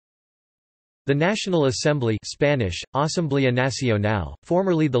The National Assembly Spanish, Asamblea Nacional,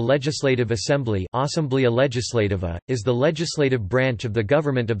 formerly the Legislative Assembly Asamblea Legislativa, is the legislative branch of the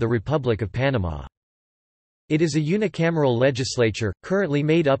government of the Republic of Panama. It is a unicameral legislature, currently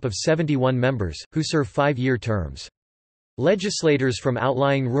made up of 71 members, who serve 5-year terms. Legislators from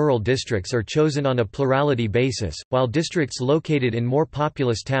outlying rural districts are chosen on a plurality basis, while districts located in more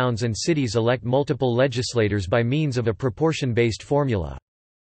populous towns and cities elect multiple legislators by means of a proportion-based formula.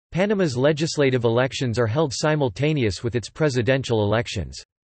 Panama's legislative elections are held simultaneous with its presidential elections.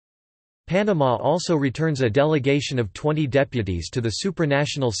 Panama also returns a delegation of 20 deputies to the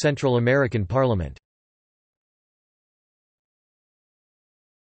supranational Central American Parliament.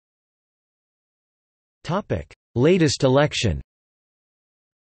 Latest election.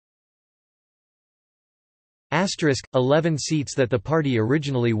 11 seats that the party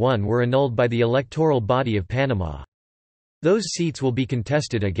originally won were annulled by the electoral body of Panama. Those seats will be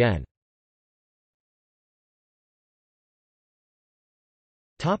contested again.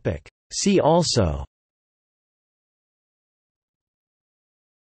 See also: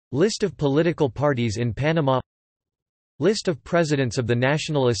 List of political parties in Panama, List of Presidents of the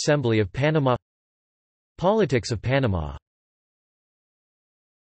National Assembly of Panama, Politics of Panama.